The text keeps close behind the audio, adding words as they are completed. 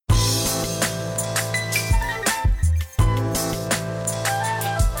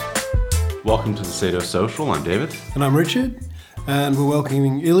Welcome to the Sato Social. I'm David. And I'm Richard. And we're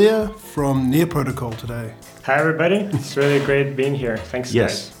welcoming Illia from Near Protocol today. Hi, everybody. It's really great being here. Thanks,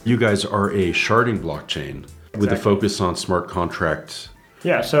 Yes, guys. you guys are a sharding blockchain with a focus on smart contracts.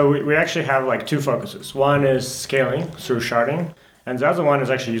 Yeah, so we actually have like two focuses. One is scaling through sharding, and the other one is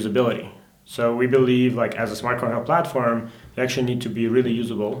actually usability. So we believe like as a smart contract platform, you actually need to be really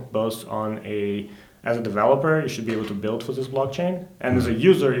usable, both as a developer, you should be able to build for this blockchain, and as a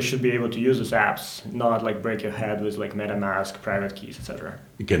user, you should be able to use these apps, not like break your head with like MetaMask, private keys, etc.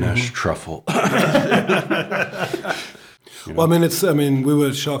 Ganesh Truffle. Well, we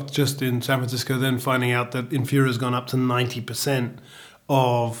were shocked just in San Francisco then finding out that Infura has gone up to 90%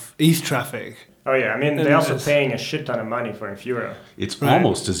 of ETH traffic. Oh yeah, they're also paying a shit ton of money for Infura. It's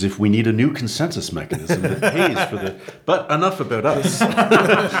almost as if we need a new consensus mechanism that pays for the... But enough about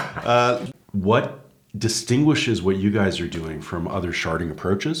us. What distinguishes what you guys are doing from other sharding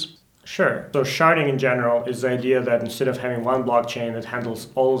approaches? Sure. So sharding in general is the idea that instead of having one blockchain that handles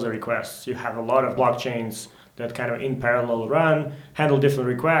all the requests, you have a lot of blockchains that kind of in parallel run, handle different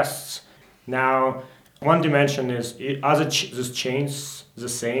requests. Now, one dimension is, are these chains the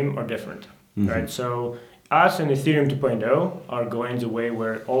same or different? Right? So us and Ethereum 2.0 are going the way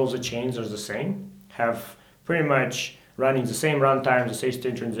where all the chains are the same, have pretty much running the same runtime, the same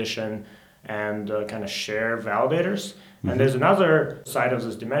state transition, and kind of share validators. And there's another side of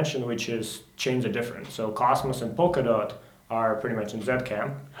this dimension, which is chains are different. So Cosmos and Polkadot are pretty much in that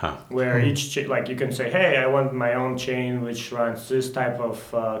camp, where each you can say, hey, I want my own chain which runs this type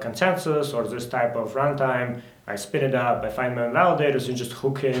of consensus or this type of runtime. I spin it up, I find my own validators and just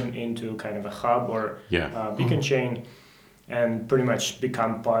hook in into kind of a hub or beacon chain and pretty much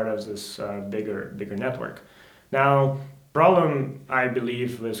become part of this bigger network. Now, problem I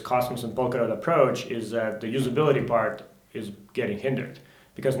believe with Cosmos and Polkadot approach is that the usability part is getting hindered.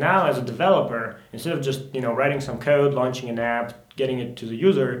 Because now as a developer, instead of just writing some code, launching an app, getting it to the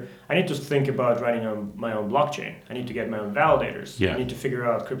user, I need to think about running on my own blockchain. I need to get my own validators. I need to figure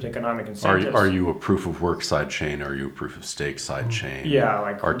out cryptoeconomic incentives. Are you a proof of work side chain? Are you a proof of stake side chain? Yeah,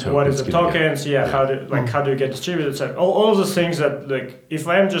 like what is the tokens? How do you get distributed? So all those things that like if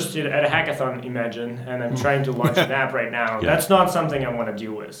I'm just at a hackathon, imagine, and I'm trying to launch an app right now, that's not something I want to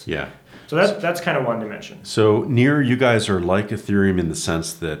deal with. Yeah. So that's kind of one dimension. So Near, you guys are like Ethereum in the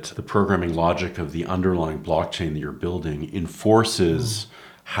sense that the programming logic of the underlying blockchain that you're building enforces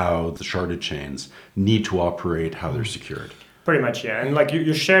how the sharded chains need to operate, how they're secured. Pretty much, yeah. And like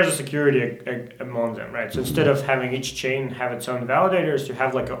you share the security among them, right? So instead of having each chain have its own validators, you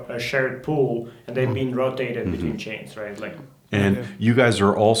have like a shared pool and they've been rotated between chains, right? And you guys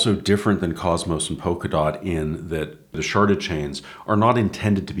are also different than Cosmos and Polkadot in that the sharded chains are not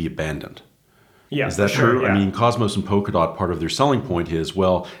intended to be abandoned. Yeah, is that true? Yeah. Cosmos and Polkadot, part of their selling point is,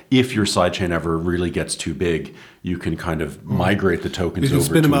 well, if your sidechain ever really gets too big, you can kind of migrate the tokens over to a new one. You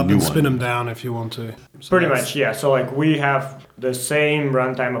can spin them up and spin them down if you want to. So pretty much, yeah. So we have the same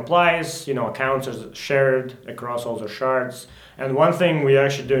runtime applies, accounts are shared across all the shards. And one thing we're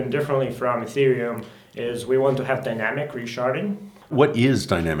actually doing differently from Ethereum is we want to have dynamic resharding. What is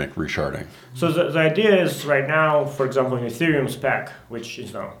dynamic resharding? So the idea is right now, for example, in Ethereum spec, which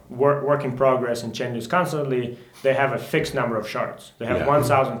is work in progress and changes constantly, they have a fixed number of shards. They have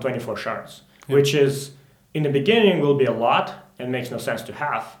 1,024 shards, which is in the beginning will be a lot and makes no sense to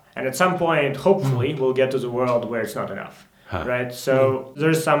have. And at some point, hopefully, we'll get to the world where it's not enough, right? So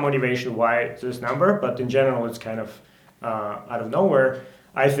there's some motivation why this number, but in general, it's kind of out of nowhere.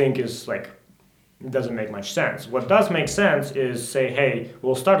 I think is it doesn't make much sense. What does make sense is say, hey,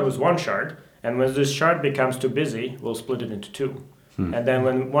 we'll start with one shard, and when this shard becomes too busy, we'll split it into two. And then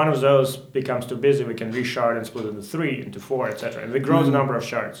when one of those becomes too busy, we can reshard and split it into 3, into 4, etc. And we grow the number of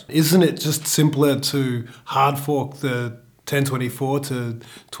shards. Isn't it just simpler to hard fork the 1024 to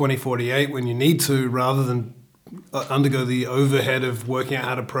 2048 when you need to, rather than undergo the overhead of working out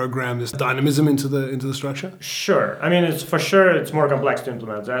how to program this dynamism into the structure? Sure. It's more complex to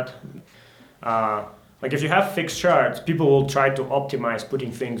implement that. If you have fixed shards, people will try to optimize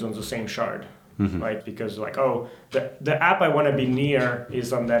putting things on the same shard, right? Because the app I want to be near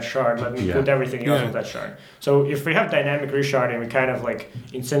is on that shard. Let me put everything else on that shard. So if we have dynamic resharding, we kind of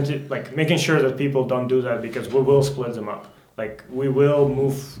incentive, making sure that people don't do that because we will split them up. We will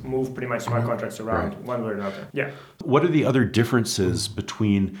move pretty much smart contracts around one way or another. Yeah. What are the other differences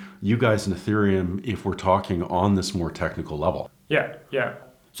between you guys and Ethereum if we're talking on this more technical level? Yeah.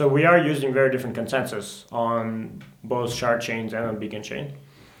 So we are using very different consensus on both shard chains and on beacon chain.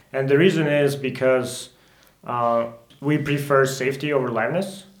 And the reason is because we prefer safety over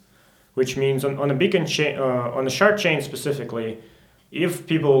liveness, which means on a beacon chain, on the shard chain specifically, if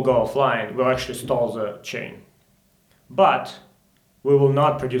people will go offline, we'll actually stall the chain. But we will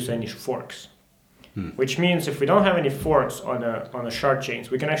not produce any forks. Which means if we don't have any forks on the shard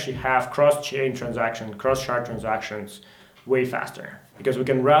chains, we can actually have cross-chain transactions, cross-shard transactions way faster, because we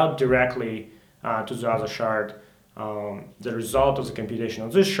can route directly to the other shard the result of the computation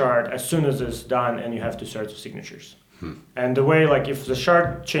of this shard as soon as it's done and you have two sets of signatures. And the way, like, if the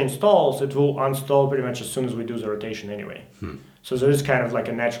shard chain stalls, it will unstall pretty much as soon as we do the rotation anyway. So there is kind of like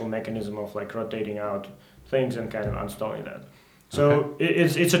a natural mechanism of like rotating out things and kind of uninstalling that. So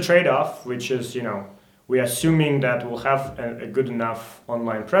it's a trade-off, which is, we're assuming that we'll have a good enough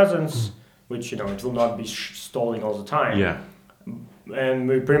online presence, which, it will not be stalling all the time. Yeah. And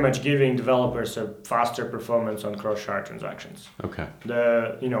we're pretty much giving developers a faster performance on cross-shard transactions. Okay.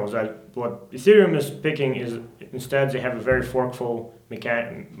 What Ethereum is picking is instead they have a very forkful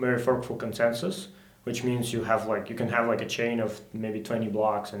consensus, which means you can have like a chain of maybe 20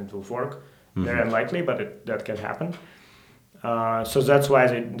 blocks and it will fork. Very unlikely, but that can happen. So that's why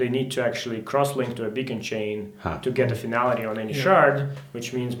they need to actually cross-link to a beacon chain to get a finality on any shard,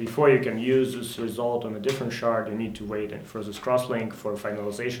 which means before you can use this result on a different shard, you need to wait for this cross-link for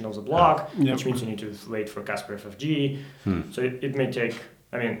finalization of the block, which means you need to wait for Casper FFG. So it may take,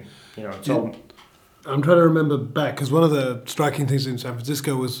 it's all... I'm trying to remember back, because one of the striking things in San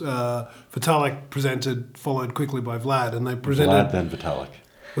Francisco was Vitalik presented, followed quickly by Vlad, and they presented... Vlad, then Vitalik.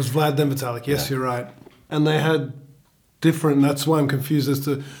 It was Vlad, then Vitalik. Yes, you're right. And they had different. That's why I'm confused as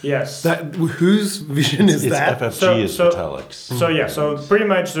to whose vision is that? FFG is Vitalik's. So pretty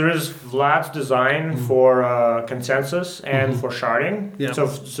much there is Vlad's design for consensus and for sharding. Yeah. So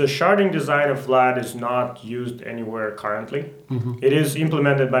the sharding design of Vlad is not used anywhere currently. It is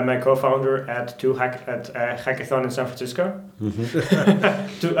implemented by my co-founder at a hackathon in San Francisco.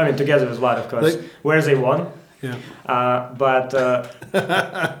 Together with Vlad, of course, where they won. Yeah.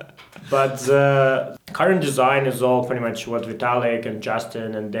 But the current design is all pretty much what Vitalik and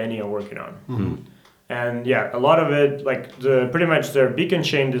Justin and Danny are working on. And a lot of it, like pretty much their beacon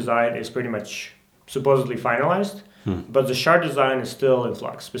chain design is pretty much supposedly finalized, but the shard design is still in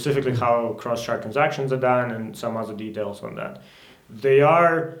flux, specifically how cross-shard transactions are done and some other details on that. They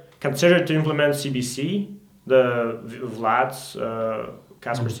are considered to implement CBC, the Vlad's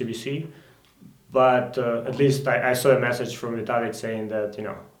Casper CBC, but at least I saw a message from Vitalik saying that,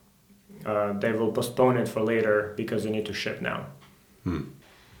 they will postpone it for later because they need to ship now.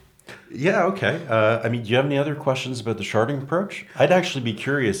 Yeah, okay. Do you have any other questions about the sharding approach? I'd actually be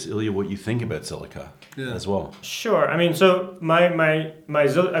curious, Illia, what you think about Zilliqa as well. Sure. So my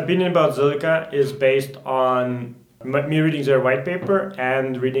opinion about Zilliqa is based on me reading their white paper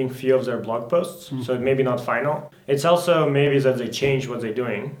and reading a few of their blog posts. So it may be not final. It's also maybe that they changed what they're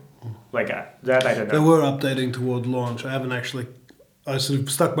doing. Like that, I don't know. They were updating toward launch. I sort of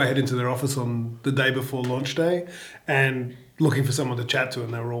stuck my head into their office on the day before launch day and looking for someone to chat to,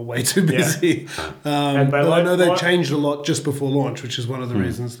 and they were all way too busy. But I know they changed a lot just before launch, which is one of the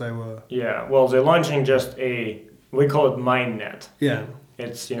reasons they were... Yeah, well, they're launching just we call it MineNet. Yeah.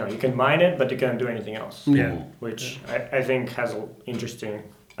 It's, you can mine it, but you can't do anything else. Yeah. Which I think has an interesting...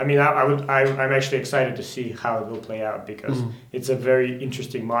 I'm actually excited to see how it will play out because it's a very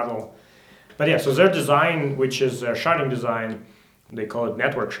interesting model. But so their design, which is their sharding design, they call it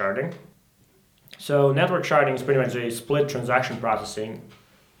network sharding. So network sharding is pretty much they split transaction processing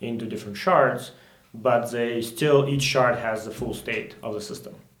into different shards, but each shard has the full state of the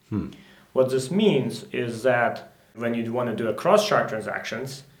system. What this means is that when you want to do a cross-shard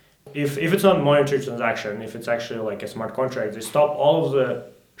transactions, if it's not a monetary transaction, if it's actually like a smart contract, they stop all of the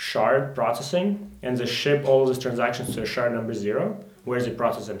shard processing and they ship all of these transactions to a shard number 0, where they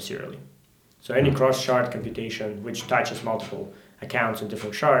process them serially. So any cross-shard computation, which touches multiple accounts in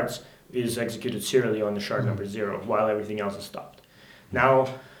different shards, is executed serially on the shard number 0 while everything else is stopped. Now,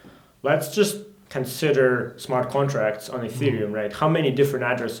 let's just consider smart contracts on Ethereum, right? How many different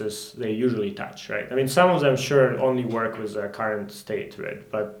addresses they usually touch, right? Some of them sure only work with their current state, right?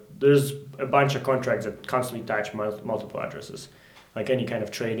 But there's a bunch of contracts that constantly touch multiple addresses. Like any kind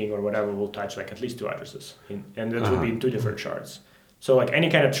of trading or whatever will touch like at least 2 addresses, and that will be in 2 different shards. So like any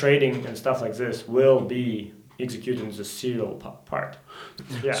kind of trading and stuff like this will be executed in the serial part.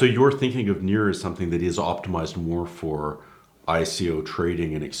 Yeah. So you're thinking of Near as something that is optimized more for ICO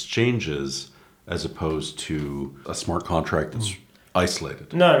trading and exchanges as opposed to a smart contract that's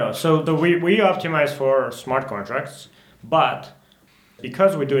isolated. No. So we optimize for smart contracts, but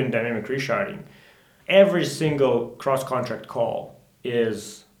because we're doing dynamic resharding, every single cross-contract call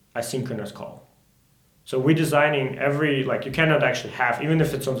is a synchronous call. So we're designing you cannot actually have, even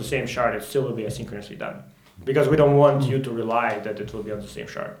if it's on the same shard, it still will be asynchronously done. because we don't want you to rely that it will be on the same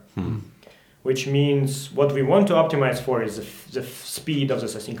shard. Which means what we want to optimize for is the speed of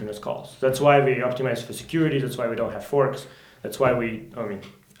this asynchronous calls. That's why we optimize for security. That's why we don't have forks. That's why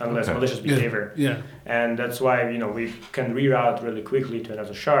unless malicious behavior. Yeah. And that's why we can reroute really quickly to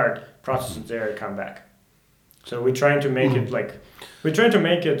another shard, process it there, and come back. So we're trying to make it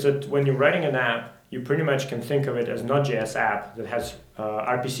that when you're writing an app, you pretty much can think of it as Node.js app that has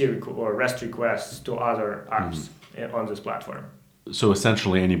RPC or REST requests to other apps on this platform. So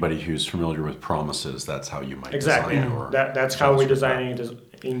essentially, anybody who's familiar with promises, that's how you might design it. Or that's how we're designing it,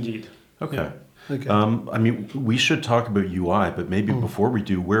 indeed. Okay. Yeah. Okay. We should talk about UI, but maybe before we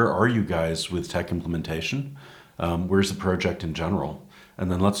do, where are you guys with tech implementation? Where's the project in general?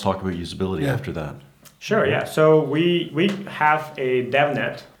 And then let's talk about usability after that. Sure, yeah. So we have a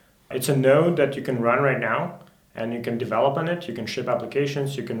DevNet. It's a node that you can run right now, and you can develop on it. You can ship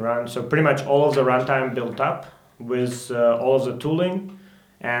applications. You can run. So pretty much all of the runtime built up with all of the tooling.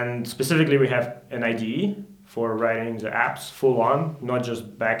 And specifically, we have an IDE for writing the apps full on, not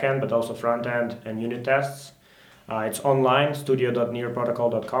just backend, but also front end and unit tests. It's online,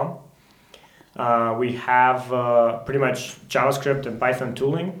 studio.nearprotocol.com. We have pretty much JavaScript and Python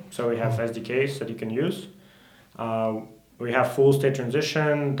tooling, so we have SDKs that you can use. We have full state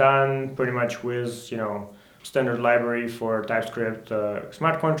transition done pretty much with standard library for TypeScript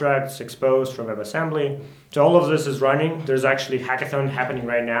smart contracts, exposed for WebAssembly. So all of this is running. There's actually hackathon happening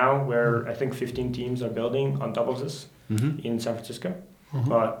right now where I think 15 teams are building on top of this in San Francisco.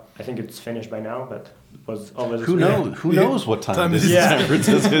 But I think it's finished by now, but it was always... Who knows what time it is in San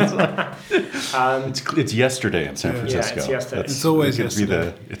Francisco? It's yesterday in San Francisco. Yeah, it's yesterday. It's always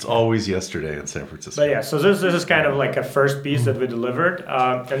yesterday. It's always yesterday in San Francisco. But yeah, so this is kind of like a first piece that we delivered.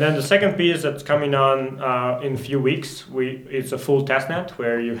 And then the second piece that's coming on in a few weeks, it's a full testnet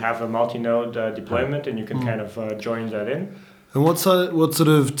where you have a multi-node deployment and you can kind of join that in. And what sort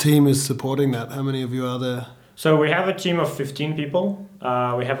of team is supporting that? How many of you are there? So we have a team of 15 people.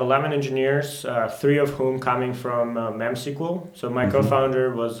 We have 11 engineers, 3 of whom coming from MemSQL. So my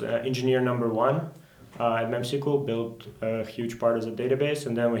co-founder was engineer number 1 at MemSQL, built a huge part of the database.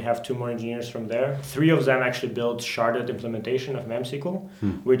 And then we have 2 more engineers from there. 3 of them actually built sharded implementation of MemSQL,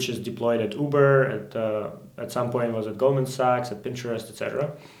 which is deployed at Uber, at some point was at Goldman Sachs, at Pinterest,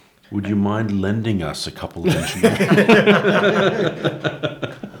 etc. Would you mind lending us a couple of engineers?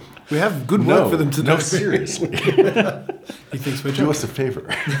 We have good work for them to do. No, seriously. He thinks we're do us a favor.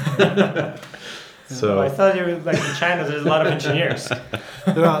 So I thought you were like in China. There's a lot of engineers.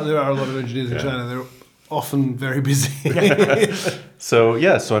 There are a lot of engineers in China. They're often very busy. So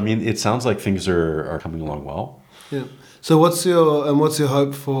I mean, it sounds like things are coming along well. Yeah. So what's your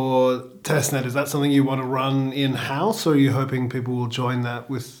hope for testnet? Is that something you want to run in house, or are you hoping people will join that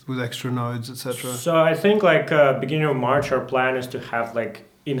with extra nodes, etc.? So I think beginning of March, our plan is to have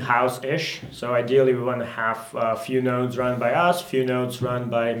in-house-ish. So ideally we want to have a few nodes run by us, few nodes run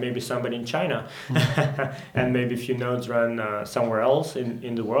by maybe somebody in China, and maybe a few nodes run somewhere else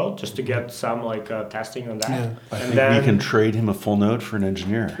in the world, just to get some testing on that. Yeah. I think we can trade him a full node for an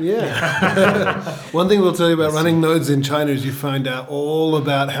engineer. Yeah. One thing we'll tell you about running nodes in China is you find out all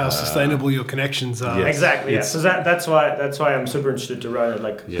about how sustainable your connections are. Yes. Exactly. Yeah. So that's why I'm super interested to run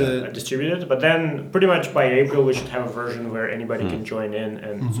it distributed. But then pretty much by April we should have a version where anybody can join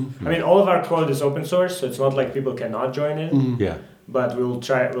in. And I mean, all of our code is open source, so it's not like people cannot join in. Yeah. But we'll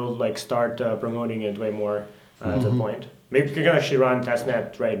start promoting it way more at that point. Maybe you can actually run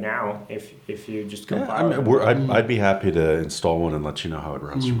testnet right now if you just compile. I'd be happy to install one and let you know how it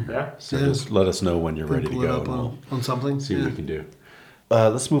runs from here. Yeah. So just let us know when you're ready to go. Pull it up on something. See what we can do.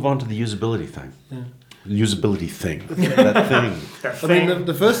 Let's move on to the usability thing. Yeah. Usability thing. That thing. I mean,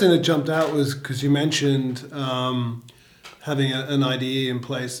 the first thing that jumped out was because you mentioned having an IDE in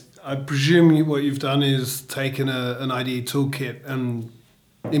place. I presume what you've done is taken an IDE toolkit and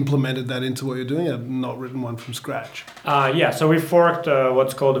implemented that into what you're doing. I've not written one from scratch. So we forked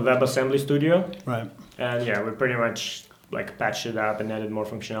what's called a WebAssembly Studio. Right. And we pretty much patched it up and added more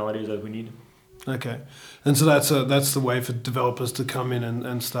functionalities that we need. Okay. And so that's the way for developers to come in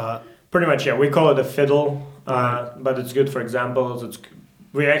and start. Pretty much, yeah. We call it a fiddle, but it's good for examples.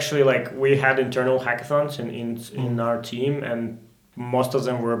 We actually we had internal hackathons in our team, and most of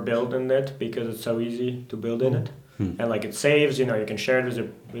them were built in it because it's so easy to build in it. And it saves, you can share it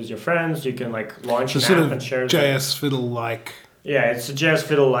with your friends, you can launch an app and share it. JS Fiddle-like. Yeah, it's a JS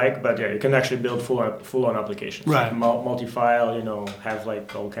Fiddle-like, but you can actually build full-on applications. Right. Multi-file, have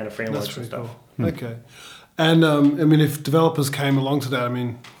all kind of frameworks and stuff. Cool. Okay. And if developers came along to that,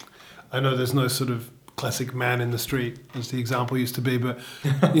 I know there's no sort of classic man in the street, as the example used to be. But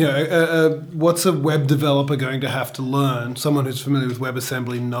what's a web developer going to have to learn? Someone who's familiar with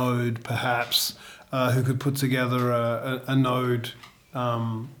WebAssembly, Node, perhaps, who could put together a Node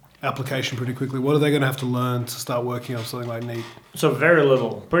application pretty quickly. What are they going to have to learn to start working on something like Neat? So very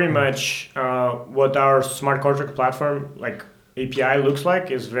little. Pretty much what our smart contract platform, like API, looks like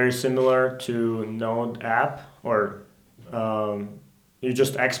is very similar to Node app, or you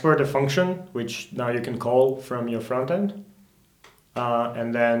just export a function, which now you can call from your front end.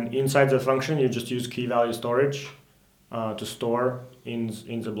 And then inside the function, you just use key value storage to store in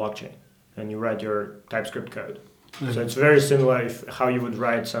the blockchain. And you write your TypeScript code. Mm-hmm. So it's very similar how you would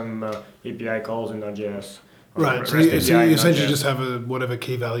write some API calls in Node.js. Right, so you essentially just have whatever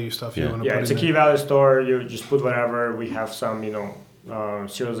key value stuff you want to put in. Yeah, it's a key value store. You just put whatever. We have some,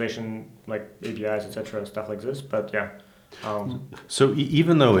 serialization, like APIs, etc., stuff like this. But yeah. So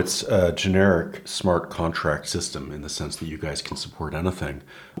even though it's a generic smart contract system in the sense that you guys can support anything,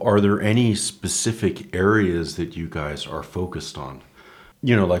 are there any specific areas that you guys are focused on?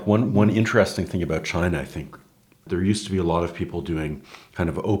 Like one interesting thing about China, I think, there used to be a lot of people doing kind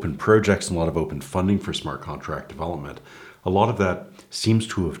of open projects and a lot of open funding for smart contract development. A lot of that seems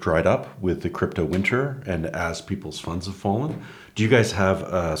to have dried up with the crypto winter and as people's funds have fallen. Do you guys have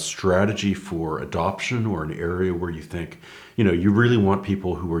a strategy for adoption or an area where you think, you really want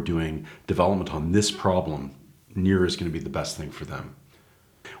people who are doing development on this problem, Near is going to be the best thing for them?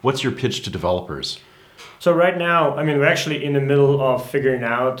 What's your pitch to developers? So right now, we're actually in the middle of figuring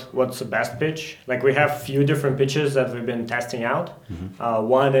out what's the best pitch. Like we have a few different pitches that we've been testing out. Mm-hmm.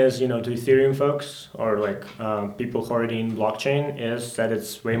 One is, to Ethereum folks or like people who are already in blockchain, is that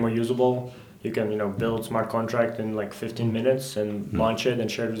it's way more usable. You can, build smart contract in like 15 minutes and launch it and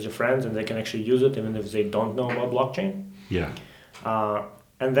share it with your friends, and they can actually use it even if they don't know about blockchain. Yeah.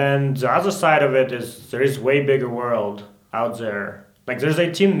 And then the other side of it is there is way bigger world out there. Like there's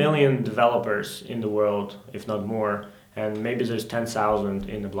 18 million developers in the world, if not more, and maybe there's 10,000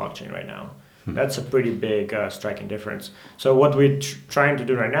 in the blockchain right now. That's a pretty big striking difference. So what we're trying to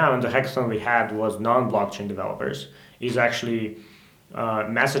do right now, and the hackathon we had was non-blockchain developers, is actually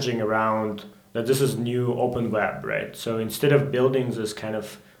messaging around that this is new open web, right? So instead of building this kind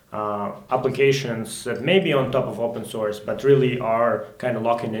of applications that may be on top of open source, but really are kind of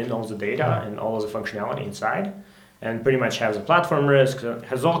locking in all the data and all of the functionality inside, and pretty much has a platform risk,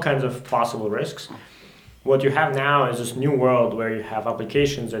 has all kinds of possible risks. What you have now is this new world where you have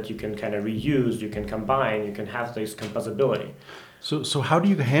applications that you can kind of reuse, you can combine, you can have this composability. So how do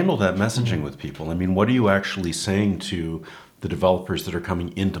you handle that messaging with people? What are you actually saying to the developers that are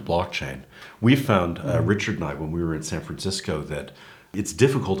coming into blockchain? We found, Richard and I, when we were in San Francisco, that it's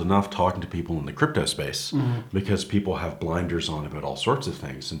difficult enough talking to people in the crypto space because people have blinders on about all sorts of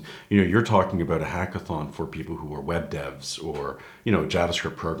things. And, you're talking about a hackathon for people who are web devs or, a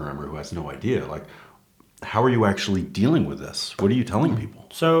JavaScript programmer who has no idea. Like, how are you actually dealing with this? What are you telling people?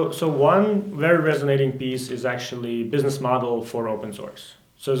 So one very resonating piece is actually business model for open source.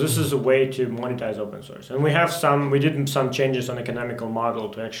 So this is a way to monetize open source. And we did some changes on economical model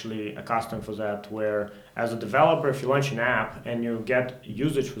to actually accustom for that, where as a developer, if you launch an app and you get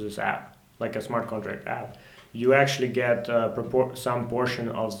usage for this app, like a smart contract app, you actually get some portion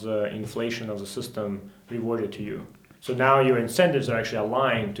of the inflation of the system rewarded to you. So now your incentives are actually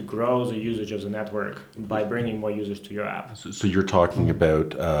aligned to grow the usage of the network by bringing more users to your app. So you're talking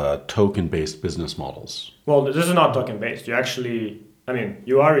about token-based business models. Well, this is not token-based.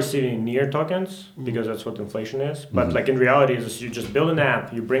 You are receiving Near tokens because that's what inflation is. But like in reality, you just build an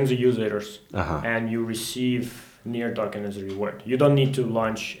app, you bring the users, and you receive Near token as a reward. You don't need to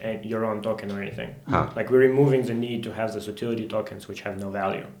launch your own token or anything. Like we're removing the need to have those utility tokens which have no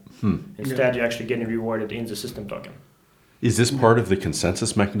value. Instead, you're actually getting rewarded in the system token. Is this part of the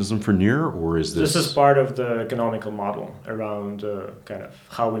consensus mechanism for Near, or is this... This is part of the economical model around kind of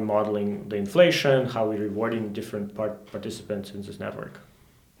how we're modeling the inflation, how we're rewarding different participants in this network.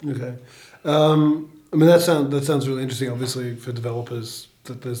 Okay. That sounds really interesting, obviously, for developers,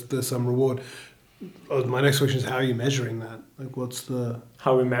 that there's some reward. My next question is, how are you measuring that? Like, what's the...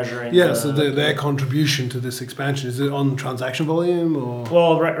 How are we measuring... Yeah, so their contribution to this expansion, is it on transaction volume or...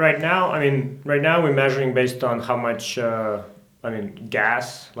 Well, right now we're measuring based on how much,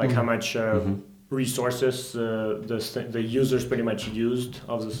 gas, like how much resources the users pretty much used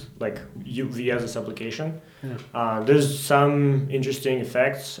of this, like via this application. Yeah. There's some interesting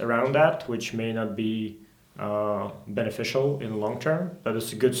effects around that, which may not be beneficial in the long term, but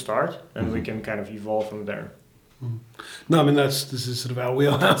it's a good start, and we can kind of evolve from there. No, this is sort of our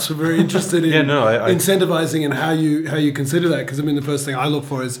wheelhouse. We're very interested in incentivizing and how you consider that, because the first thing I look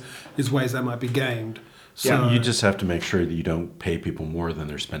for is ways that might be gamed. So You just have to make sure that you don't pay people more than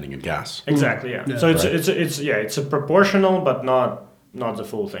they're spending in gas. Exactly. Yeah. Yeah. So Right. it's a proportional, but not the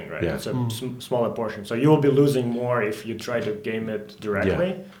full thing, right? Yeah. It's a smaller portion. So you will be losing more if you try to game it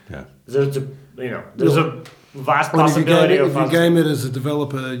directly. Yeah. There's a vast And if you possibility game it, of if you game it as a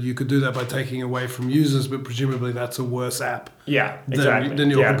developer, you could do that by taking away from users, but presumably that's a worse app than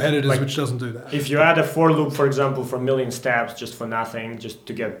your competitors, which doesn't do that. If you add a for loop, for example, for a million steps just for nothing, just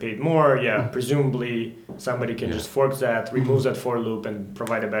to get paid more, presumably somebody can just fork that, remove that for loop, and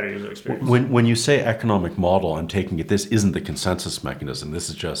provide a better user experience. When you say economic model, I'm taking it this isn't the consensus mechanism. This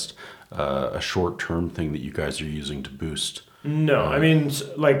is just a short-term thing that you guys are using to boost. No, I mean,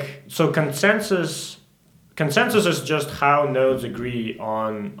 so consensus is just how nodes agree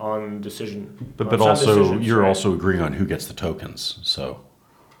on decision. But on some also decisions, you're right? also agreeing on who gets the tokens. So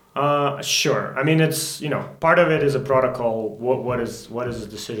Sure. I mean, it's part of it is a protocol. What is the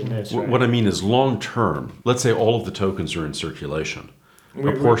decision is. Right? what I mean is long term. Let's say all of the tokens are in circulation. We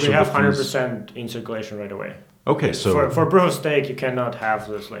have of the fees- 100% in circulation right away. Okay, so For proof of stake, you cannot have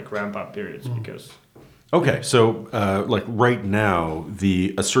this ramp up periods because. okay, so like right now,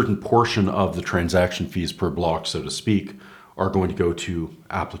 a certain portion of the transaction fees per block, so to speak, are going to go to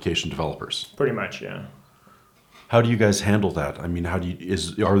application developers. Pretty much, yeah. How do you guys handle that? I mean, are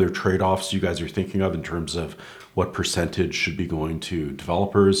there trade-offs you guys are thinking of in terms of what percentage should be going to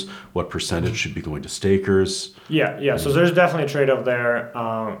developers, what percentage should be going to stakers? Yeah. So there's definitely a trade-off there.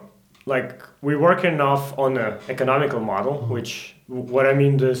 We're working off on an economical model, which what I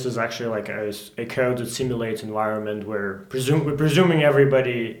mean this is actually like a code that simulates environment where we're presuming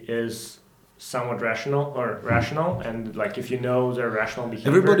everybody is somewhat rational, and like if you know their rational behavior.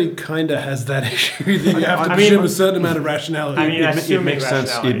 Everybody kind of has that issue that you have to presume a certain amount of rationality. I mean, It makes sense.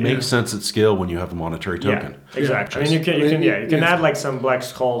 rationality, It makes sense at scale when you have a monetary token. Yeah, exactly. I mean, you can add like some black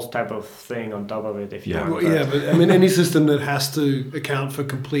skulls type of thing on top of it if you want. Well, yeah, but I mean, any system that has to account for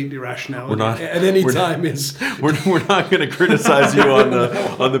complete irrationality at any time is. We're not going to criticize you on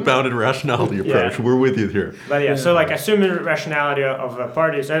the bounded rationality approach. Yeah. We're with you here. But so like assuming rationality of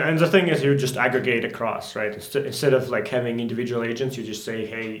parties, and the thing is, you just aggregate across, right? Instead of like having individual agents, you just say,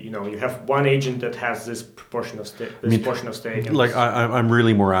 hey, you have one agent that has this portion of stake, portion of stake. And I'm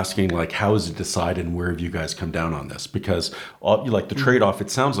really more asking like how is it decided and where have you guys come down on this? Because the trade-off, it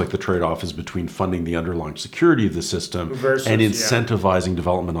sounds like the trade-off is between funding the underlying security of the system versus, and incentivizing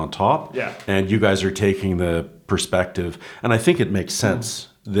development on top. Yeah. And you guys are taking the perspective, and I think it makes sense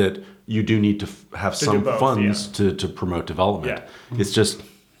that you do need to have some both, funds to promote development. Yeah. It's just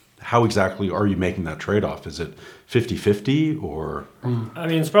how exactly are you making that trade-off? Is it 50-50 or? I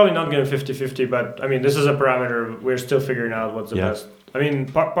mean, it's probably not going to 50-50, but I mean, this is a parameter. We're still figuring out what's the best. I mean,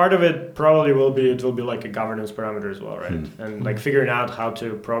 part of it probably will be like a governance parameter as well, right? And like figuring out how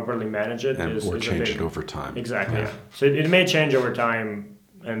to properly manage it or change it over time. Exactly. Yeah. So it may change over time,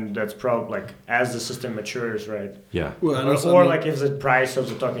 and that's probably like as the system matures, right? Yeah. Well, and or like if the price of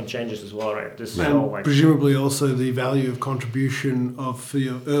the token changes as well, right? This is all like presumably also the value of contribution of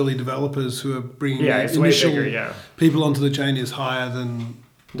your early developers who are bringing it's initial way bigger, people onto the chain is higher than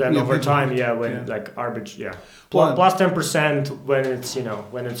over people- time, when like average, Well, plus 10%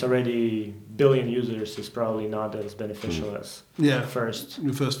 when it's already billion users is probably not as beneficial as first.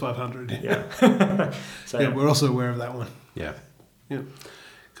 the first 500. Yeah. We're also aware of that one. Yeah. Yeah.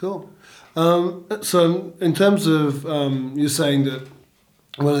 Cool. So in terms of you're saying that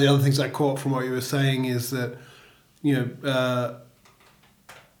one of the other things I caught from what you were saying is that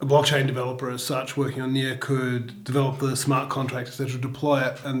a blockchain developer as such working on Near could develop the smart contract, etc., deploy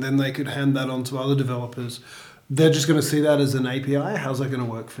it, and then they could hand that on to other developers. They're just going to see that as an API? How's that going to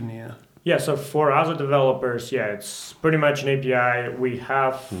work for Near? Yeah, so for other developers, it's pretty much an API. We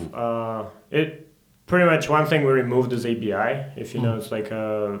have it. Pretty much one thing we removed is API. If you know, it's like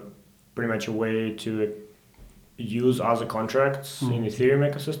pretty much a way to use other contracts in Ethereum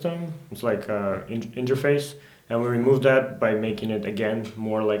ecosystem. It's like interface. And we removed that by making it, again,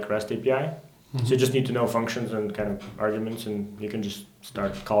 more like REST API. So you just need to know functions and kind of arguments, and you can just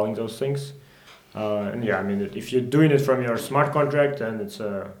start calling those things. If you're doing it from your smart contract, then it's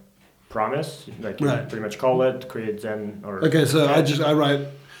a promise. Like you pretty much call it, create Zen or... Okay, so I write...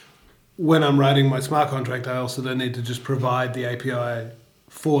 When I'm writing my smart contract, I also then need to just provide the API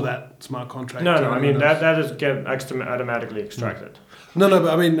for that smart contract. No, I mean, that is get automatically extracted. No,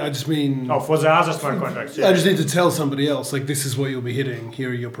 but I mean, I just mean... Oh, for the other smart contracts, yeah. I just need to tell somebody else, like, this is what you'll be hitting, here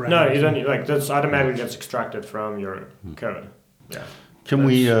are your parameters. No, you don't need, like, that's automatically gets extracted from your code. Yeah. Can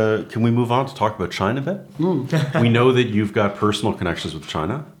we move on to talk about China a bit? We know that you've got personal connections with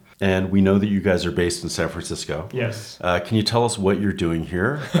China. And we know that you guys are based in San Francisco. Yes. Can you tell us what you're doing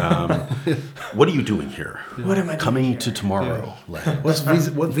here? What are you doing here? What am I doing Coming here? to tomorrow.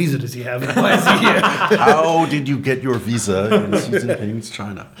 What visa does he have? Why is he here? How did you get your visa in Xi Jinping's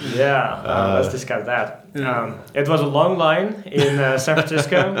China? Yeah, let's discuss that. It was a long line in San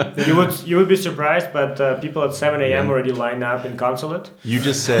Francisco. You would be surprised, but people at 7 a.m. already lined up in consulate. You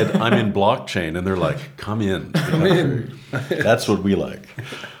just said, I'm in blockchain, and they're like, come in. Come in. That's what we like.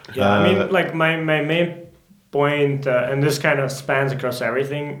 Yeah, I mean, like my main point, and this kind of spans across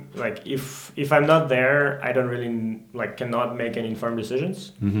everything. Like if I'm not there, I don't really cannot make any informed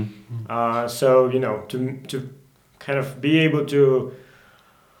decisions. Mm-hmm. So to kind of be able to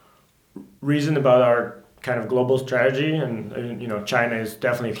reason about our kind of global strategy, and China is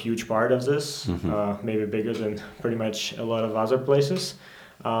definitely a huge part of this, maybe bigger than pretty much a lot of other places.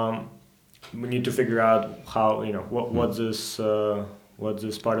 We need to figure out how what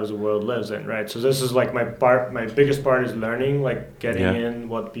this part of the world lives in, right? So this is like my biggest part is learning, like getting in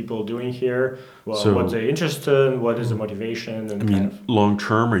what people are doing here, what they're interested in, what is the motivation, and long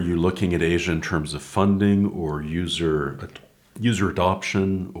term, are you looking at Asia in terms of funding or user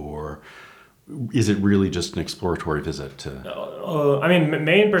adoption, or is it really just an exploratory visit to?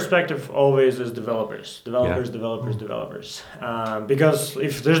 Main perspective always is developers, because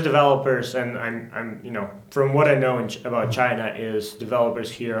if there's developers, and I'm from what I know about China is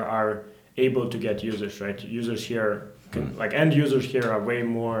developers here are able to get users, right? Users here, end users here are way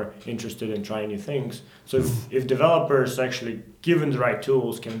more interested in trying new things. So if developers actually given the right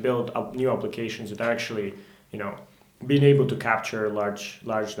tools can build up new applications that are actually, being able to capture a large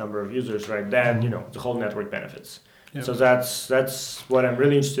number of users, right? Then the whole network benefits. Yep. So that's what I'm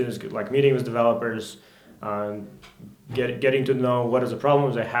really interested in, is like meeting with developers, getting to know what is the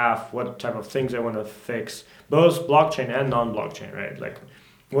problems they have, what type of things they want to fix, both blockchain and non-blockchain, right? Like,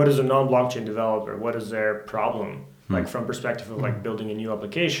 what is a non-blockchain developer? What is their problem? Like from perspective of like building a new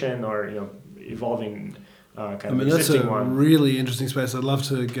application or evolving. That's a really interesting space. I'd love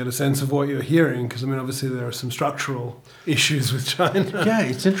to get a sense of what you're hearing, because obviously there are some structural issues with China. Yeah,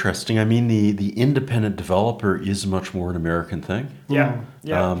 it's interesting. The independent developer is much more an American thing. Yeah,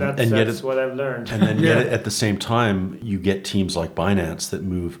 that's what I've learned. And then yet at the same time, you get teams like Binance that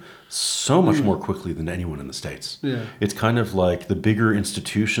move so much more quickly than anyone in the States. Yeah. It's kind of like the bigger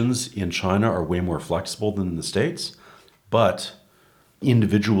institutions in China are way more flexible than in the States, but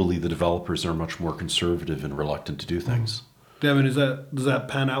individually, the developers are much more conservative and reluctant to do things. Devin, does that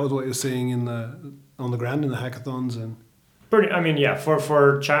pan out with what you're seeing on the ground in the hackathons and? For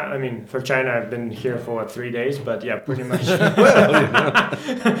China, I've been here for 3 days, but yeah, pretty much.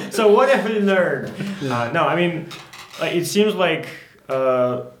 So what have we learned? It seems like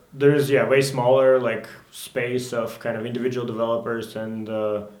there's way smaller space of kind of individual developers and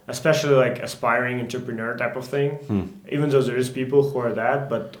especially like aspiring entrepreneur type of thing. Even though there is people who are that,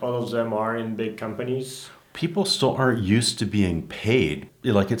 but all of them are in big companies. People still aren't used to being paid.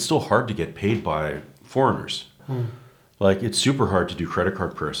 It's still hard to get paid by foreigners. It's super hard to do credit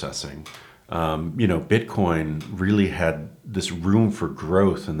card processing. Bitcoin really had this room for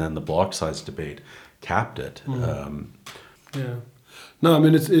growth, and then the block size debate capped it. No,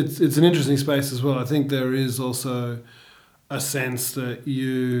 it's an interesting space as well. I think there is also a sense that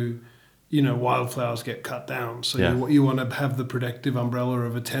wildflowers get cut down. So you want to have the protective umbrella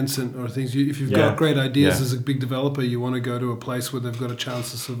of a Tencent or things. If you've got great ideas as a big developer, you want to go to a place where they've got a chance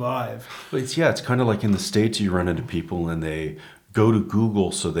to survive. It's kind of like in the States, you run into people and they go to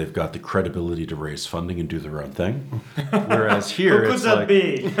Google so they've got the credibility to raise funding and do their own thing. Whereas here, who could that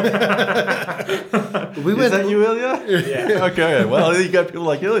be? Is that you, Illia? Yeah. Okay. Well, you got people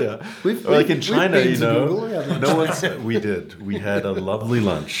like Illia. In China, no one's. We did. We had a lovely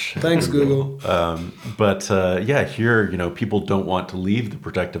lunch. Thanks, Google. Here, people don't want to leave the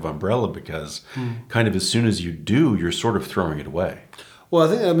protective umbrella because kind of as soon as you do, you're sort of throwing it away. Well,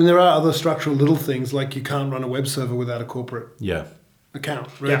 I think there are other structural little things, like you can't run a web server without a corporate account,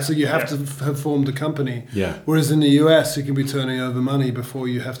 right? Yeah. So you have to have formed a company. Yeah. Whereas in the US, you can be turning over money before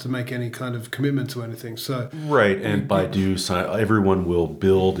you have to make any kind of commitment to anything. So right, and everyone will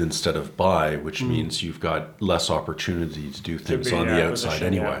build instead of buy, which means you've got less opportunity to do things on the outside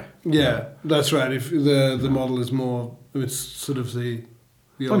anyway. Yeah, that's right. If the model is more, it's sort of the.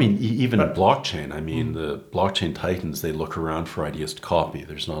 Even in blockchain, the blockchain titans, they look around for ideas to copy.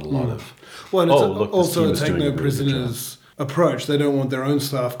 There's not a lot of, also a take no prisoners approach. They don't want their own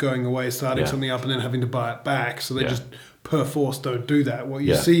staff going away, starting something up and then having to buy it back. So they just per force don't do that. What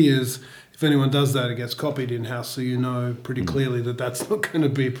you see is, if anyone does that, it gets copied in-house, so you know pretty clearly that that's not going to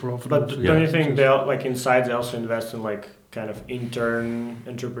be profitable. But don't you think they like inside they also invest in like kind of intern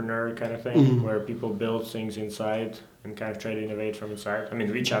entrepreneur kind of thing where people build things inside and kind of try to innovate from inside? I mean,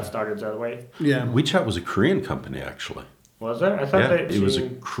 WeChat started that way. Yeah. WeChat was a Korean company, actually. Was it? I thought It was a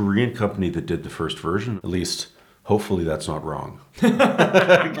Korean company that did the first version. At least, hopefully that's not wrong.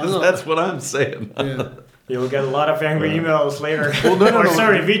 Because that's what I'm saying. Yeah. You'll get a lot of angry emails later. Well, no.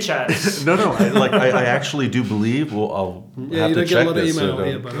 Sorry, WeChat. No. I actually do believe. Well, I'll have to check this.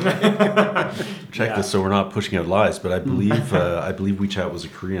 Check this so we're not pushing out lies. But I believe WeChat was a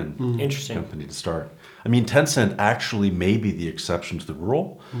Korean company to start. I mean, Tencent actually may be the exception to the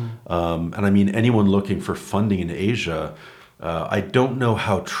rule. And I mean, anyone looking for funding in Asia, I don't know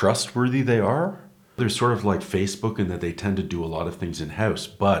how trustworthy they are. They're sort of like Facebook in that they tend to do a lot of things in-house,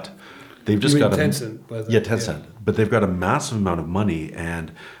 but they've just got Tencent. Tencent. Yeah. But they've got a massive amount of money,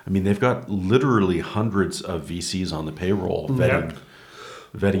 and I mean, they've got literally hundreds of VCs on the payroll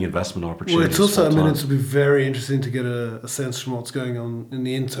vetting investment opportunities. Well, it's also, it'll be very interesting to get a sense from what's going on in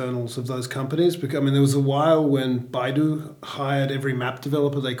the internals of those companies. Because, I mean, there was a while when Baidu hired every map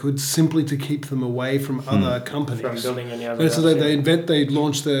developer they could simply to keep them away from other companies. From building any other apps. So they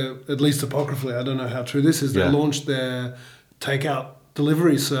launched their, at least apocryphally, I don't know how true this is, they launched their takeout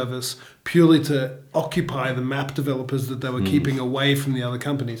delivery service purely to occupy the map developers that they were keeping away from the other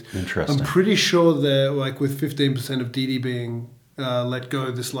companies. Interesting. I'm pretty sure they're, like, with 15% of Didi being let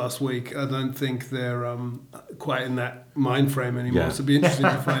go this last week, I don't think they're quite in that mind frame anymore. So it'd be interesting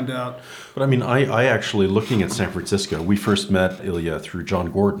to find out. But I mean, I actually, looking at San Francisco, we first met Illia through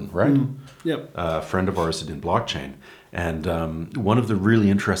John Gordon, right? Yep. A friend of ours in blockchain. And one of the really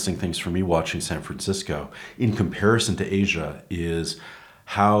interesting things for me watching San Francisco in comparison to Asia is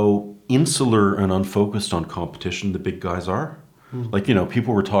how insular and unfocused on competition the big guys are. Like, you know,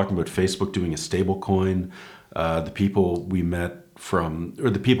 people were talking about Facebook doing a stable coin. The people we met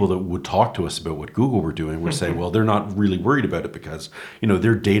or the people that would talk to us about what Google were doing were saying, well, they're not really worried about it because, you know,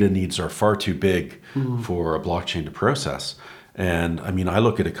 their data needs are far too big for a blockchain to process. And I mean, I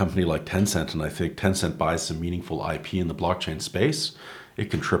look at a company like Tencent and I think Tencent buys some meaningful IP in the blockchain space. It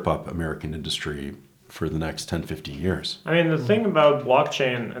can trip up American industry for the next 10, 15 years. I mean, the thing about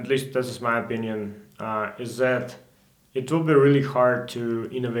blockchain, at least this is my opinion, is that it will be really hard to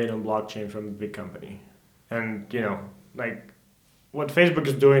innovate on blockchain from a big company. And, you know, like what Facebook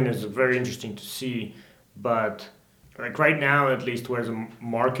is doing is very interesting to see, but like right now, at least where the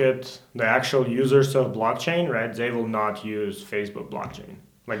market, the actual users of blockchain, right, they will not use Facebook blockchain.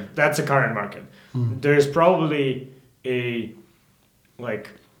 Like that's the current market. There's probably a like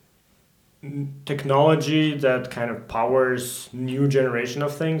technology that kind of powers new generation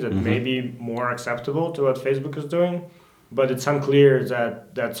of things that may be more acceptable to what Facebook is doing, but it's unclear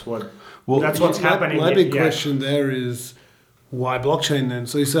that that's what's happening. My big question there is, why blockchain then?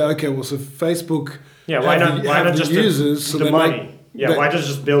 So you say, okay, well, so Facebook why not just users, so the money? Why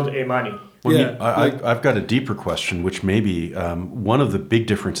just build a money? Well, I've got a deeper question, which maybe one of the big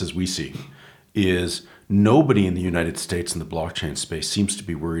differences we see is nobody in the United States in the blockchain space seems to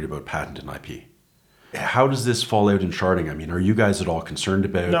be worried about patent and IP. How does this fall out in sharding? I mean, are you guys at all concerned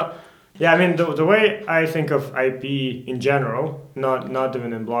about? No. Yeah, I mean, the way I think of IP in general, not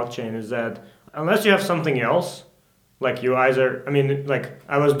even in blockchain, is that unless you have something else, like you either, I mean, like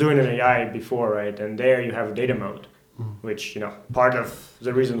I was doing an AI before, right? And there you have a data mode, which, you know, part of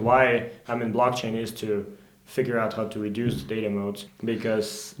the reason why I'm in blockchain is to figure out how to reduce the data modes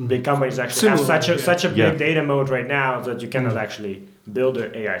because big companies actually have such a big data mode right now that you cannot actually build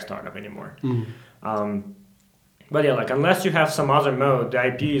an AI startup anymore. But yeah, like unless you have some other mode, the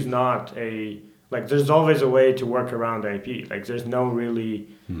IP is not like there's always a way to work around the IP. Like there's no really,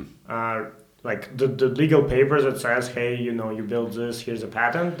 like the legal papers that says, hey, you know, you build this, here's a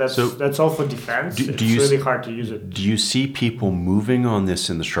patent. That's all for defense. It's really hard to use it. Do you see people moving on this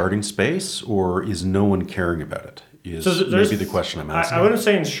in the sharding space, or is no one caring about it? Is maybe the question I'm asking. I wouldn't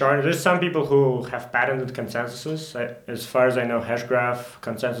say in sharding. There's some people who have patented consensuses. As far as I know, Hashgraph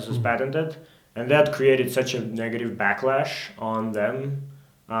consensus is patented, and that created such a negative backlash on them.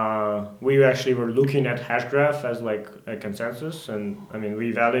 We actually were looking at Hashgraph as like a consensus, and I mean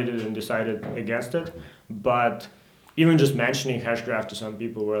we validated and decided against it. But even just mentioning Hashgraph to some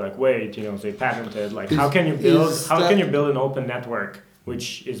people were like, wait, you know, they patented. Like, how can you build an open network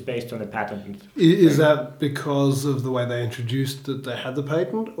which is based on a patent? Is that because of the way they introduced that they had the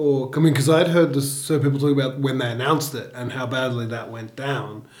patent, or I mean, because I'd heard so people talk about when they announced it and how badly that went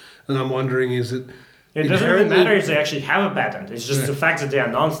down, and I'm wondering, is it? It doesn't even matter if they actually have a patent. It's just the fact that they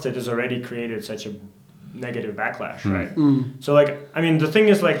announced it has already created such a negative backlash, right? So the thing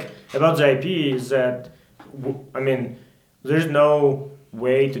is about the IP is that there's no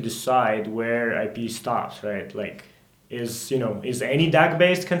way to decide where IP stops, right? Is any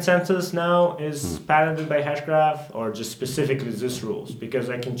DAG-based consensus now is patented by Hashgraph, or just specifically this rules? Because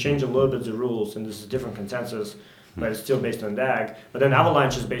I can change a little bit the rules, and this is a different consensus, but it's still based on DAG. But then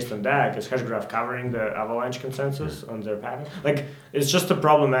Avalanche is based on DAG. Is Hashgraph covering the Avalanche consensus on their patent? It's just a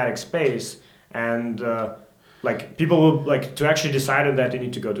problematic space, and people will to actually decide on that, they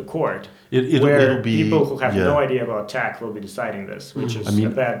need to go to court. It'll be people who have no idea about tech will be deciding this, which is a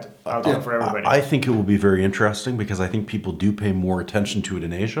bad outcome for everybody. I think it will be very interesting because I think people do pay more attention to it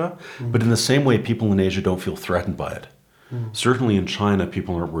in Asia, but in the same way, people in Asia don't feel threatened by it. Certainly in China,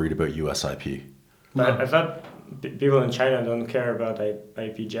 people aren't worried about US IP. But I thought people in China don't care about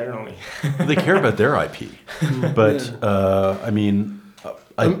IP generally. They care about their IP, but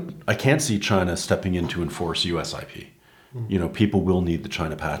I can't see China stepping in to enforce US IP. People will need the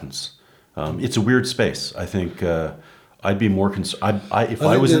China patents. It's a weird space. I think I'd be more concerned. If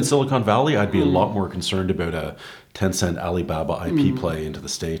I was in Silicon Valley, I'd be a lot more concerned about a Tencent Alibaba IP play into the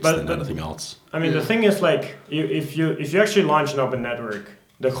States than anything else. The thing is, if you actually launch an open network,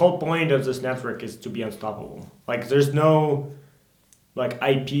 the whole point of this network is to be unstoppable. There's no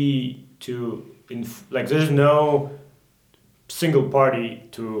IP there's no single party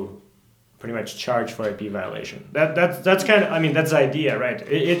to pretty much charge for IP violation. That's kind of that's the idea, right?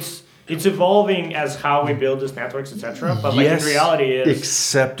 It's evolving as how we build these networks, etc. But in reality,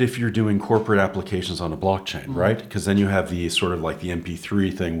 except if you're doing corporate applications on a blockchain, right? Because then you have the sort of the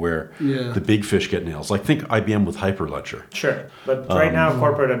MP3 thing where the big fish get nails. Think IBM with Hyperledger. Sure, but right now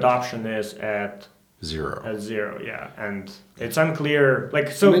corporate adoption is at zero. At zero, yeah, and it's unclear.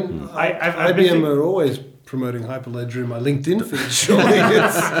 IBM are always promoting Hyperledger in my LinkedIn feed. Surely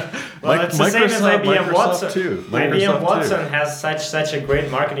it's the same as IBM Watson too. IBM Watson has such a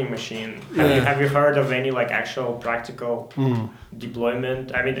great marketing machine. Have you heard of any actual practical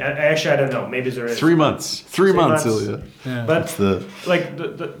deployment? I don't know. Maybe there is. 3 months. 3 months, Illia. Yeah. But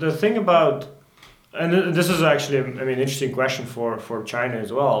the thing about, and this is actually interesting question for China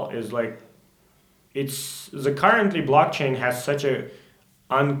as well, is it's the currently blockchain has such a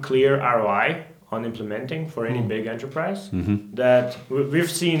unclear ROI on implementing for any big enterprise that we've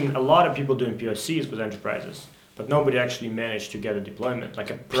seen a lot of people doing POCs with enterprises, but nobody actually managed to get a deployment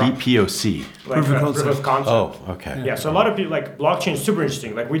POC, proof of concept. Oh, okay. Yeah, so a lot of people blockchain is super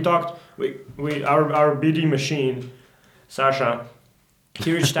interesting. We talked, our BD machine, Sasha,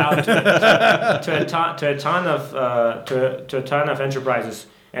 he reached out to a ton of enterprises.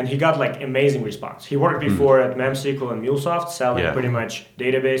 And he got amazing response. He worked before at MemSQL and MuleSoft, selling pretty much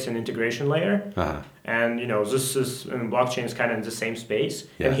database and integration layer. And this is blockchain is kind of in the same space.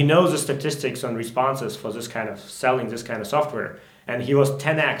 And he knows the statistics on responses for this kind of selling this kind of software. And he was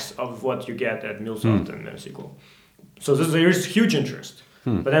 10x of what you get at MuleSoft and MemSQL. So there's huge interest.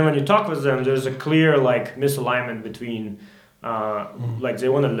 But then when you talk with them, there's a clear misalignment between they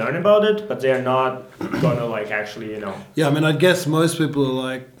want to learn about it, but they're not gonna actually Yeah, I guess most people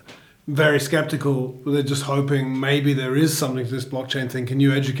are very skeptical. They're just hoping maybe there is something to this blockchain thing. Can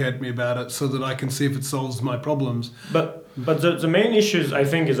you educate me about it so that I can see if it solves my problems? But the main issues I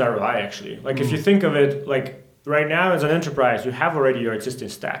think is ROI actually. If you think of it, right now as an enterprise, you have already your existing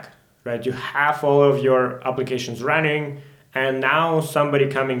stack, right? You have all of your applications running. And now somebody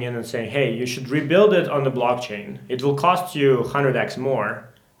coming in and saying, hey, you should rebuild it on the blockchain. It will cost you 100x more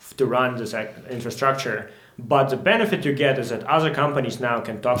to run this infrastructure. But the benefit you get is that other companies now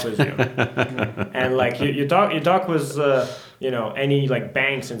can talk with you. And you talk with any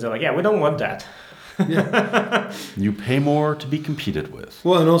banks and they're like, yeah, we don't want that. You pay more to be competed with.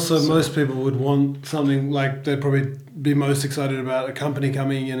 Well, and also most people would want something they'd probably be most excited about a company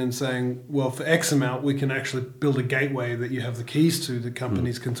coming in and saying, well, for X amount, we can actually build a gateway that you have the keys to that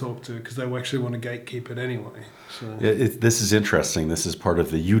companies can talk to because they actually want to gatekeep it anyway. So. This is interesting. This is part of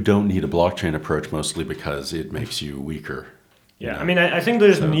the you don't need a blockchain approach mostly because it makes you weaker. Yeah, I think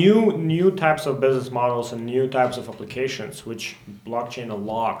there's new types of business models and new types of applications which blockchain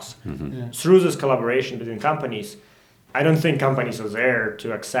unlocks through this collaboration between companies. I don't think companies are there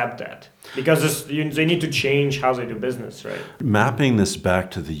to accept that because they need to change how they do business, right? Mapping this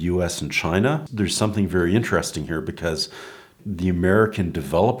back to the US and China, there's something very interesting here because the American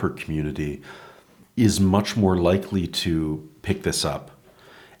developer community is much more likely to pick this up.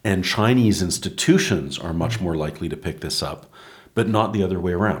 And Chinese institutions are much more likely to pick this up, but not the other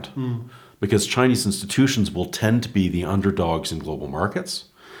way around. Because Chinese institutions will tend to be the underdogs in global markets.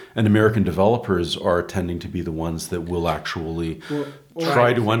 And American developers are tending to be the ones that will actually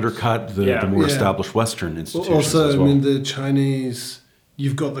try to undercut the more established Western institutions Also, as well. I mean, the Chinese,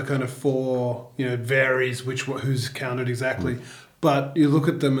 you've got the kind of four, it varies who's counted exactly. But you look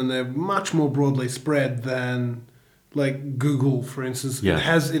at them and they're much more broadly spread than like Google, for instance. Yeah. It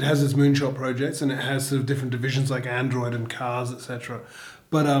has its moonshot projects and it has sort of different divisions like Android and cars, etc.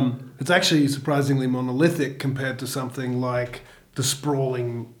 But it's actually surprisingly monolithic compared to something like the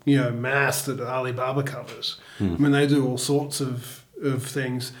sprawling, mass that Alibaba covers. I mean, they do all sorts of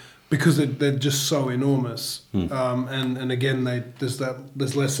things because they're just so enormous. And again,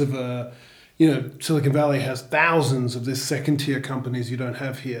 there's less of a, Silicon Valley has thousands of this second tier companies you don't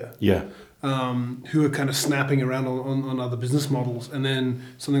have here. Yeah. Who are kind of snapping around on other business models. And then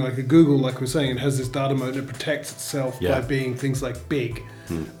something like a Google, like we're saying, it has this data moat and it protects itself by being things like big.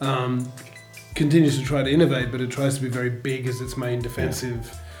 Continues to try to innovate, but it tries to be very big as its main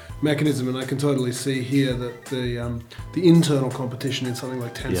defensive mechanism. And I can totally see here that the internal competition in something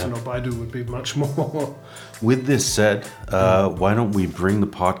like Tencent or Baidu would be much more. With this said, why don't we bring the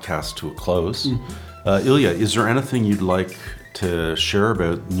podcast to a close? Illia, is there anything you'd like to share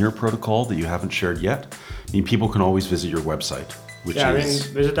about Near Protocol that you haven't shared yet? I mean, people can always visit your website, which is...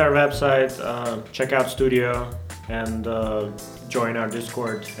 visit our website, check out Studio, and join our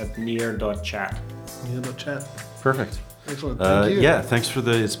Discord at near.chat. Near.chat. Perfect. Excellent. Thank you. Yeah, thanks for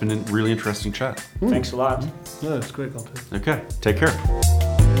it's been a really interesting chat. Thanks a lot. No, it's great content. Okay, take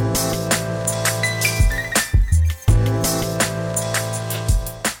care.